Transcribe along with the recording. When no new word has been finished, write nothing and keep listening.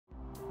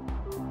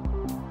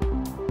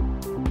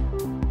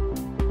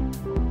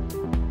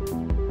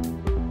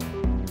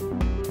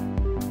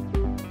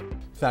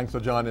Thanks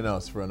for joining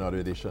us for another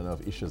edition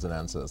of Issues and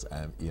Answers.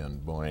 I'm Ian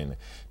Boyne.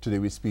 Today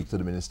we speak to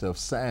the Minister of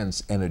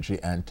Science, Energy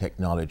and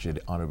Technology,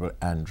 the Honourable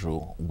Andrew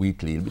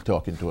Wheatley. He'll be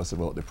talking to us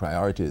about the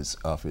priorities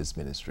of his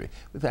ministry.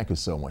 We thank you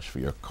so much for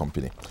your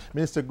company.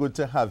 Minister, good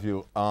to have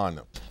you on.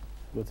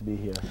 Good to be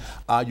here.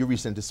 You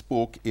recently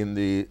spoke in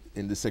the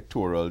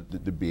sectoral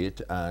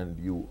debate, and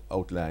you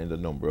outlined a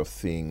number of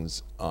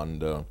things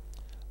under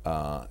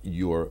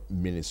your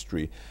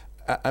ministry.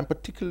 I'm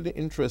particularly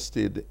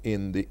interested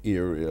in the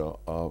area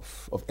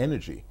of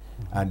energy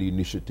and the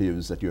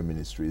initiatives that your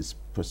ministry is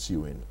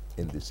pursuing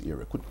in this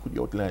area. Could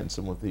you outline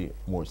some of the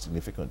more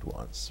significant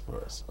ones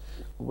for us?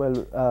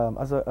 Well,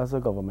 as a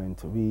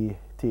government, we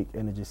take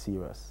energy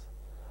serious.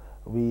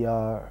 We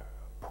are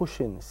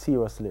pushing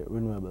seriously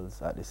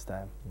renewables at this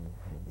time.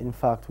 In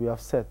fact, we have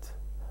set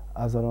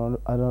as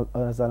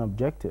an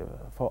objective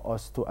for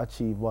us to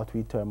achieve what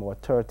we term our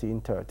 30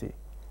 in 30.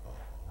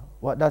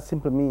 What that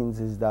simply means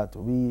is that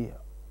we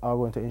are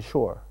going to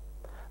ensure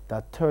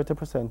that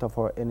 30% of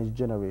our energy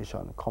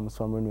generation comes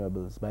from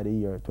renewables by the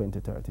year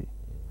 2030.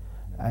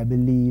 I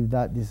believe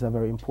that this is a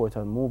very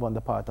important move on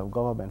the part of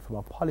government from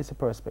a policy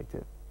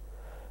perspective,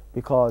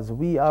 because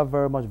we are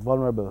very much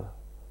vulnerable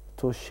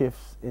to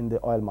shifts in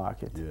the oil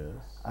market.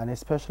 Yes. And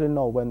especially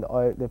now when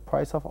the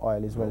price of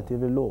oil is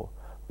relatively low,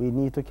 we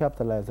need to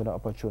capitalize on the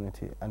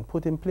opportunity and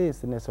put in place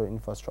the necessary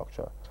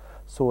infrastructure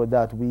so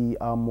that we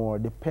are more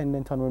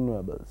dependent on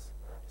renewables,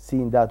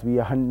 seeing that we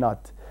are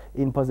not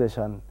in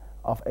possession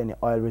of any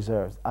oil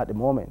reserves at the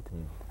moment.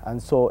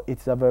 And so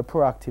it's a very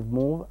proactive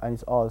move, and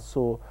it's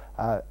also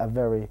a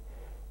very,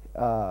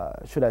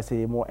 should I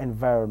say, more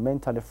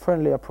environmentally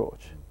friendly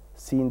approach,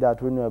 seeing that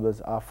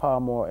renewables are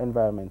far more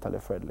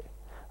environmentally friendly.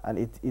 And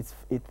it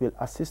will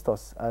assist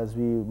us as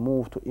we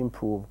move to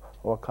improve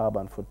our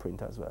carbon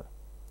footprint as well.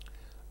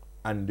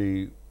 And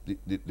the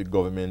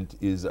government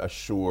is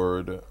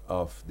assured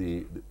of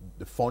the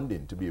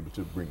funding to be able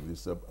to bring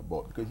this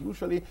about, because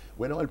usually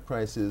when oil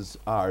prices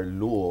are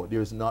low,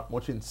 there's not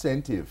much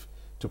incentive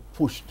to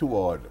push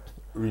toward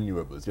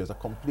renewables. There's a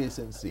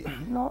complacency.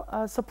 No,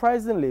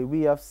 surprisingly,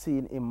 we have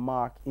seen a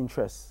marked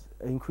interest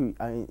in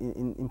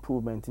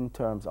improvement in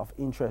terms of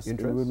interest in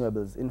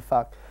renewables. In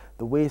fact,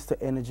 the Waste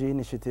to Energy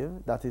initiative,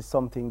 that is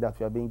something that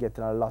we have been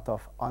getting a lot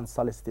of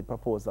unsolicited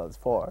proposals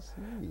for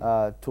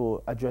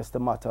to address the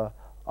matter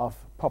of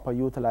proper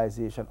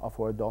utilization of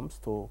our dumps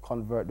to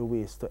convert the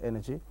waste to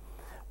energy.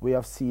 We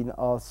have seen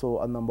also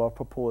a number of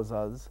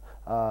proposals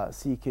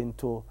seeking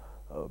to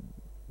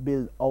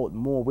build out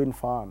more wind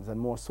farms and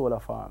more solar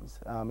farms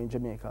in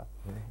Jamaica.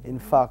 In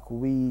fact,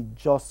 we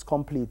just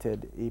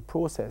completed a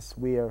process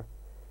where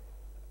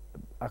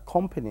a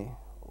company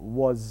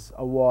was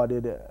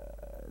awarded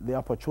the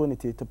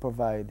opportunity to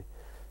provide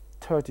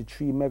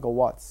 33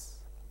 megawatts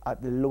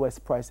at the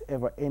lowest price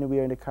ever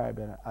anywhere in the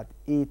Caribbean at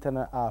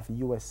 8.5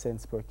 US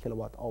cents per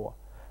kilowatt hour.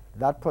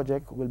 That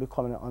project will be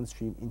coming on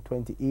stream in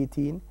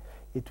 2018.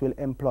 It will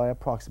employ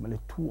approximately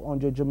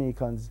 200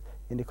 Jamaicans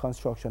in the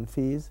construction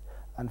phase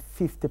and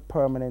 50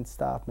 permanent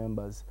staff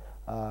members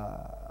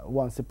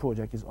once the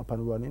project is up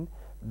and running.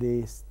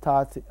 The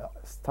start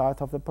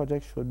of the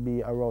project should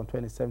be around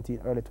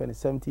 2017, early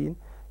 2017.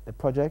 The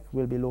project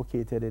will be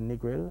located in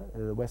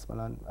Negril,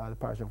 Westmoreland, the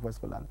parish of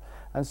Westmoreland.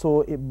 And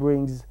so it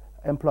brings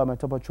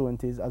employment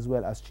opportunities as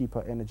well as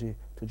cheaper energy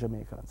to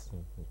Jamaicans.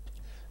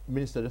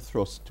 Minister, the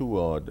thrust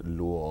toward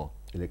lower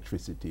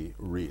electricity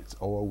rates,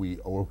 how are we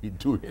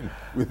doing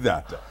with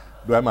that?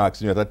 Though I'm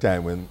asking you at a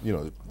time when, you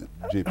know, the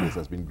JPS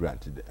has been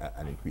granted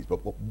an increase, but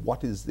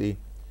what is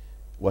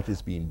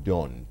being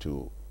done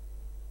to?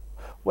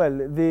 Well,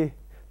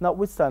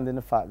 notwithstanding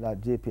the fact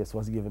that JPS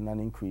was given an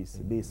increase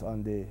based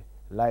on the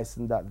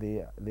license that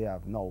they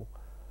have now,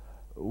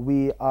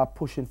 we are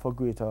pushing for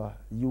greater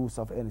use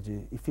of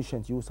energy,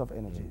 efficient use of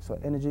energy. So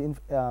energy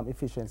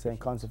efficiency and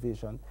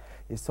conservation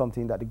is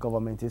something that the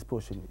government is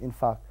pushing. In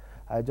fact,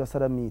 I just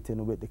had a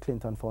meeting with the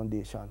Clinton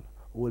Foundation,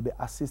 who will be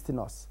assisting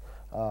us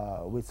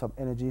with some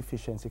energy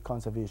efficiency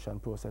conservation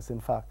process. In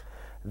fact,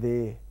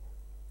 the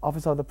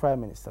Office of the Prime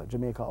Minister,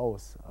 Jamaica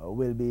House,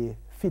 will be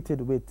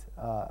fitted with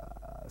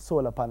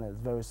solar panels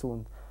very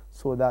soon,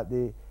 so that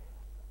the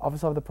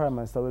Office of the Prime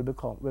Minister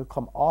will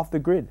come off the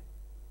grid.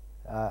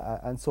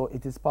 And so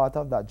it is part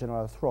of that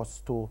general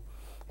thrust to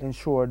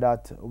ensure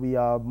that we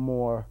are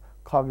more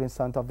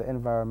cognizant of the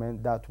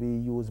environment, that we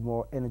use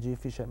more energy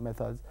efficient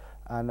methods,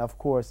 and of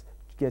course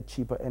get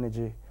cheaper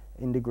energy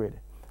in the grid.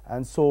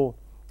 And so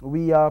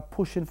we are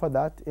pushing for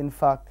that. In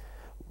fact,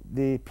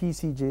 the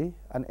PCJ,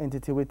 an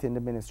entity within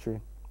the ministry,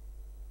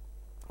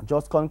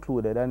 just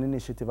concluded an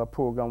initiative, a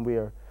program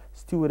where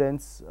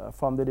students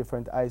from the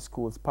different high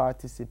schools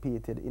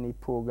participated in a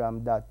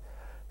program that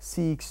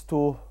seeks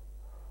to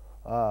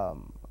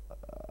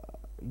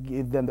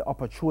give them the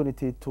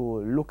opportunity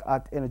to look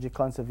at energy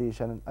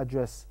conservation and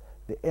address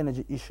the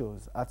energy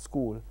issues at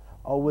school.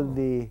 How will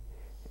they,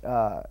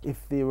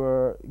 if they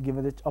were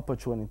given the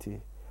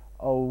opportunity,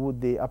 how would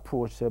they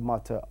approach the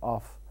matter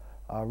of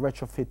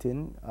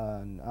retrofitting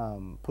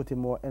and putting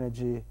more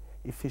energy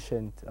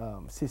efficient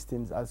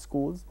systems at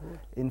schools?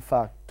 In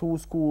fact, 2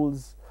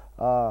 schools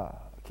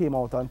came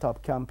out on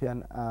top,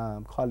 Campion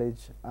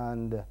College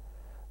and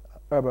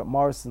Herbert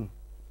Morrison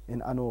in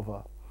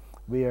Hanover,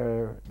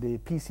 where the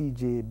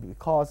PCJ,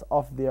 because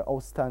of their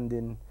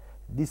outstanding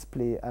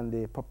display and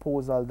the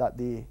proposal that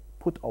they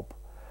put up,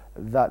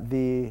 that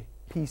the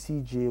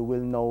PCJ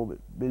will now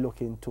be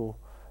looking to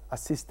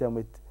assist them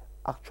with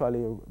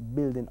actually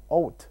building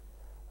out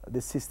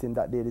the system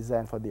that they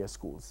designed for their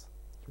schools.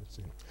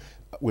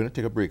 We're going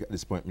to take a break at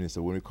this point,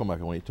 Minister. When we come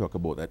back, I want you to talk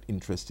about that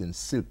interesting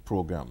SILK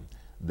program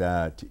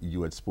that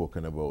you had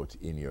spoken about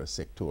in your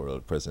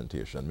sectoral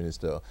presentation.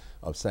 Minister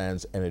of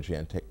Science, Energy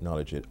and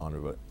Technology,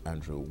 Honorable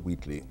Andrew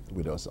Wheatley,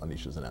 with us on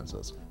Issues and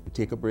Answers. We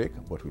take a break,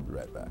 but we'll be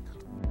right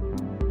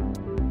back.